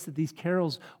 you'll notice that these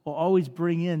carols will always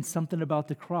bring in something about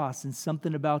the cross and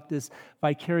something about this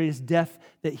vicarious death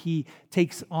that he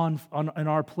takes on in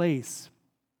our place.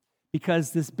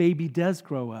 Because this baby does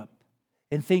grow up.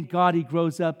 And thank God he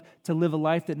grows up to live a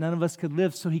life that none of us could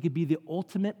live so he could be the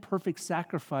ultimate perfect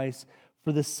sacrifice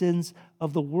for the sins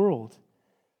of the world.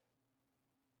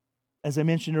 As I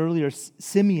mentioned earlier,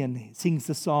 Simeon sings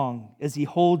the song as he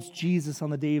holds Jesus on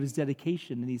the day of his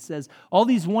dedication. And he says all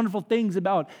these wonderful things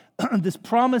about this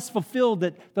promise fulfilled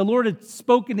that the Lord had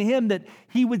spoken to him that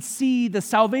he would see the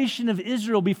salvation of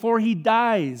Israel before he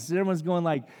dies. And everyone's going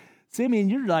like, Simeon,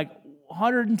 you're like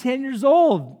 110 years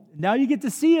old. Now you get to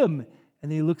see him.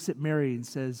 And then he looks at Mary and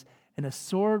says, and a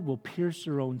sword will pierce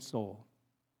her own soul.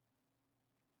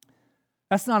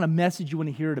 That's not a message you want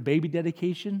to hear at a baby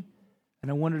dedication.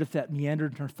 And I wondered if that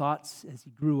meandered in her thoughts as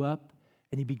he grew up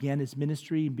and he began his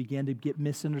ministry and began to get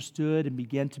misunderstood and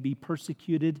began to be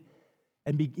persecuted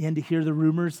and began to hear the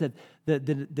rumors that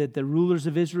the rulers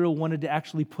of Israel wanted to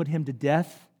actually put him to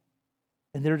death.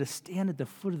 And there to stand at the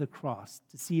foot of the cross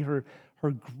to see her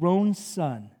grown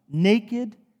son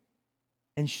naked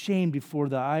and shamed before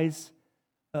the eyes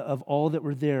of all that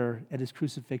were there at his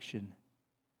crucifixion,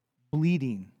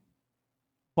 bleeding,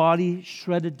 body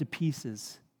shredded to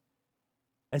pieces,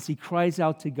 as he cries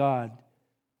out to God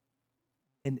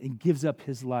and gives up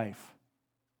his life,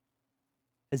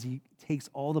 as he takes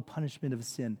all the punishment of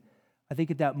sin. I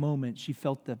think at that moment she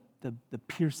felt the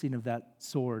piercing of that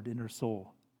sword in her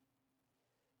soul.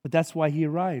 But that's why he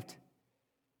arrived.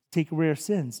 Take away our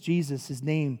sins. Jesus, his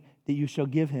name that you shall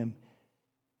give him,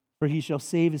 for he shall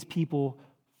save his people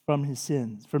from his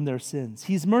sins, from their sins.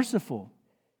 He's merciful.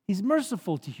 He's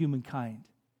merciful to humankind.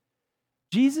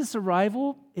 Jesus'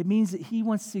 arrival, it means that he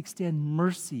wants to extend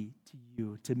mercy to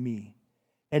you, to me,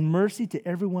 and mercy to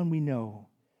everyone we know.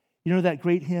 You know that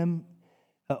great hymn,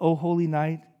 O Holy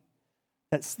Night?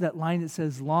 That's that line that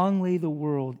says, long lay the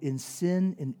world in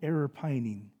sin and error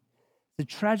pining. The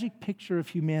tragic picture of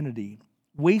humanity,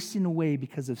 wasting away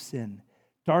because of sin.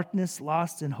 Darkness,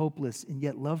 lost and hopeless, and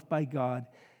yet loved by God,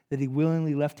 that he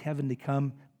willingly left heaven to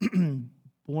come,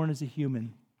 born as a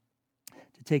human,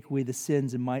 to take away the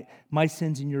sins and my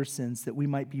sins and your sins, that we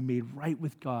might be made right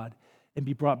with God and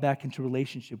be brought back into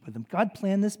relationship with him. God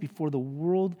planned this before the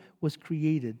world was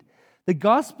created. The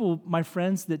gospel, my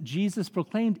friends, that Jesus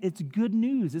proclaimed, it's good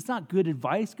news. It's not good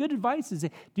advice. Good advice is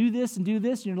do this and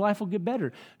your life will get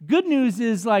better. Good news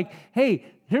is like, hey,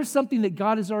 here's something that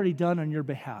God has already done on your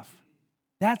behalf.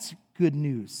 That's good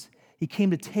news. He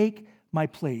came to take my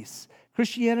place.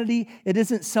 Christianity, it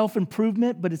isn't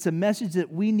self-improvement, but it's a message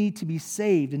that we need to be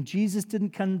saved. And Jesus didn't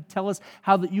come to tell us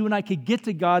how that you and I could get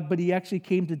to God, but he actually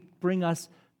came to bring us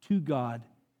to God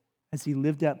as he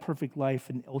lived that perfect life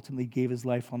and ultimately gave his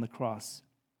life on the cross.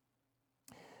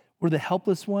 We're the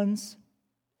helpless ones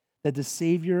that the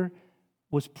Savior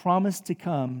was promised to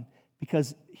come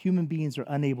because human beings are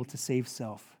unable to save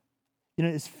self. You know,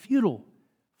 it's futile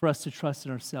for us to trust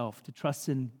in ourselves, to trust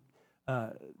in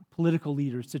political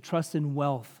leaders, to trust in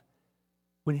wealth,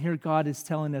 when here God is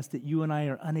telling us that you and I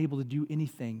are unable to do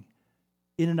anything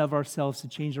in and of ourselves to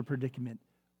change our predicament,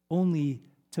 only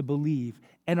to believe,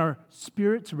 and our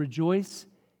spirit to rejoice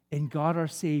in God our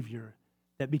Savior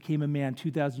that became a man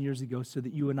 2,000 years ago so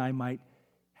that you and I might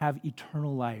have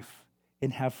eternal life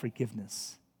and have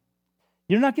forgiveness.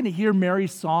 You're not going to hear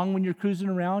Mary's song when you're cruising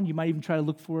around. You might even try to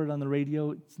look for it on the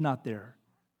radio. It's not there.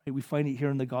 Right? We find it here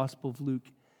in the Gospel of Luke.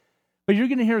 But you're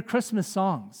going to hear Christmas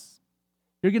songs.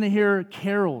 You're going to hear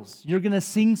carols. You're going to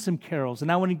sing some carols.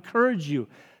 And I would encourage you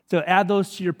to add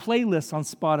those to your playlist on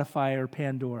Spotify or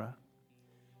Pandora,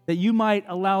 that you might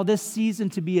allow this season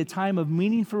to be a time of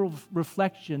meaningful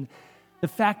reflection. The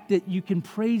fact that you can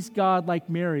praise God like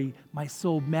Mary, my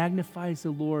soul magnifies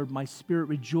the Lord, my spirit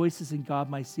rejoices in God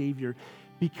my Savior,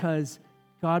 because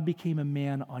God became a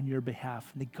man on your behalf,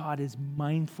 and that God is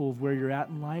mindful of where you're at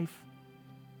in life.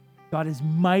 God is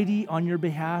mighty on your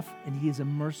behalf, and he is a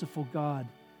merciful God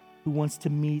who wants to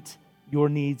meet your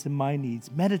needs and my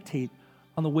needs. Meditate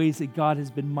on the ways that God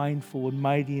has been mindful and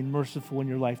mighty and merciful in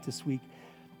your life this week.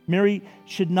 Mary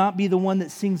should not be the one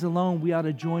that sings alone. We ought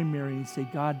to join Mary and say,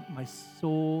 God, my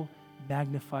soul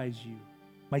magnifies you.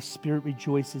 My spirit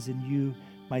rejoices in you,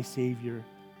 my Savior.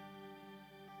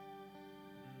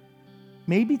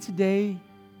 Maybe today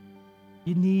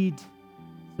you need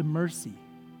some mercy.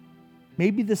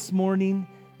 Maybe this morning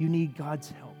you need God's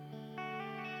help.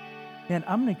 Man,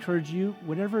 I'm going to encourage you,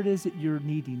 whatever it is that you're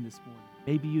needing this morning,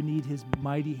 maybe you need his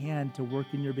mighty hand to work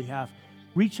in your behalf.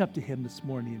 Reach up to him this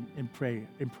morning and pray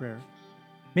in prayer.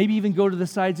 Maybe even go to the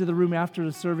sides of the room after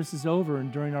the service is over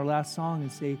and during our last song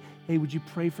and say, hey, would you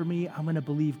pray for me? I'm going to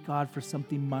believe God for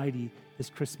something mighty this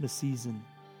Christmas season.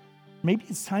 Maybe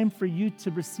it's time for you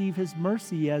to receive his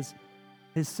mercy as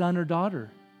his son or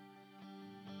daughter.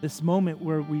 This moment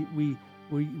where we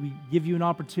give you an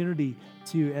opportunity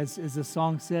to, as the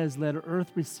song says, let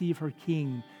earth receive her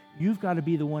king. You've got to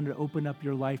be the one to open up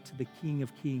your life to the King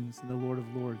of Kings and the Lord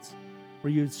of Lords,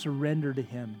 where you surrender to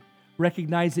him.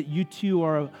 Recognize that you too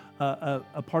are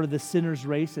a part of the sinner's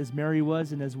race, as Mary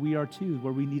was and as we are too,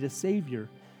 where we need a Savior.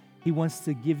 He wants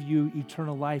to give you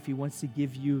eternal life. He wants to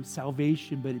give you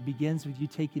salvation, but it begins with you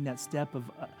taking that step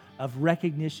of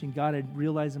recognition. God, I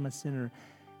realize I'm a sinner,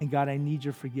 and God, I need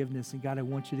your forgiveness, and God, I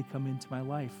want you to come into my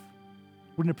life.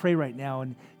 We're going to pray right now,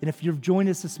 and if you've joined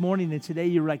us this morning and today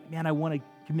you're like, man, I want to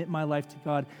commit my life to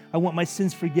God. I want my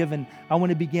sins forgiven. I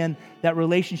want to begin that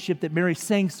relationship that Mary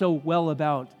sang so well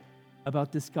about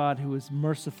this God who is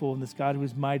merciful and this God who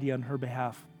is mighty on her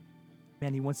behalf.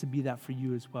 Man, he wants to be that for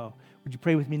you as well. Would you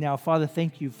pray with me now? Father,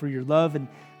 thank you for your love. And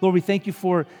Lord, we thank you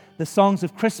for the songs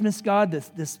of Christmas, God,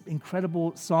 this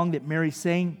incredible song that Mary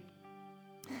sang,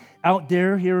 out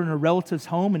there here in a relative's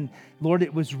home. And Lord,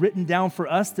 it was written down for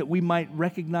us that we might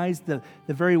recognize the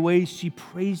very ways she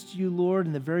praised you, Lord,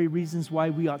 and the very reasons why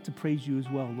we ought to praise you as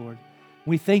well, Lord.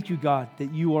 We thank you, God,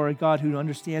 that you are a God who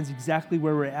understands exactly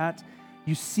where we're at.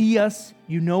 You see us.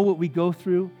 You know what we go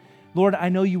through. Lord, I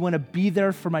know you want to be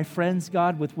there for my friends,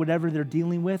 God, with whatever they're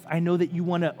dealing with. I know that you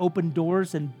want to open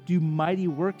doors and do mighty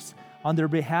works on their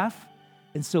behalf.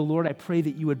 And so, Lord, I pray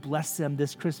that you would bless them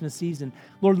this Christmas season.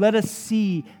 Lord, let us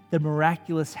see the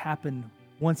miraculous happen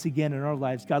once again in our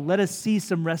lives. God, let us see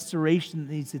some restoration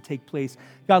that needs to take place.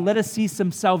 God, let us see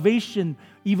some salvation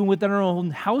even within our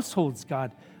own households,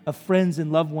 God, of friends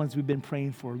and loved ones we've been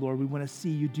praying for. Lord, we want to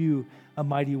see you do a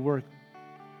mighty work.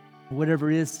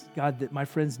 Whatever it is, God, that my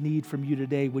friends need from you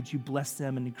today, would you bless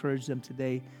them and encourage them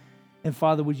today? And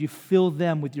Father, would you fill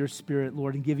them with your Spirit,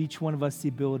 Lord, and give each one of us the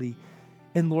ability.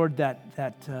 And Lord, that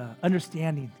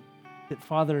understanding that,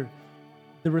 Father,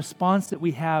 the response that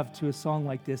we have to a song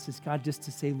like this is, God, just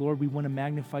to say, Lord, we want to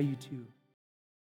magnify you too.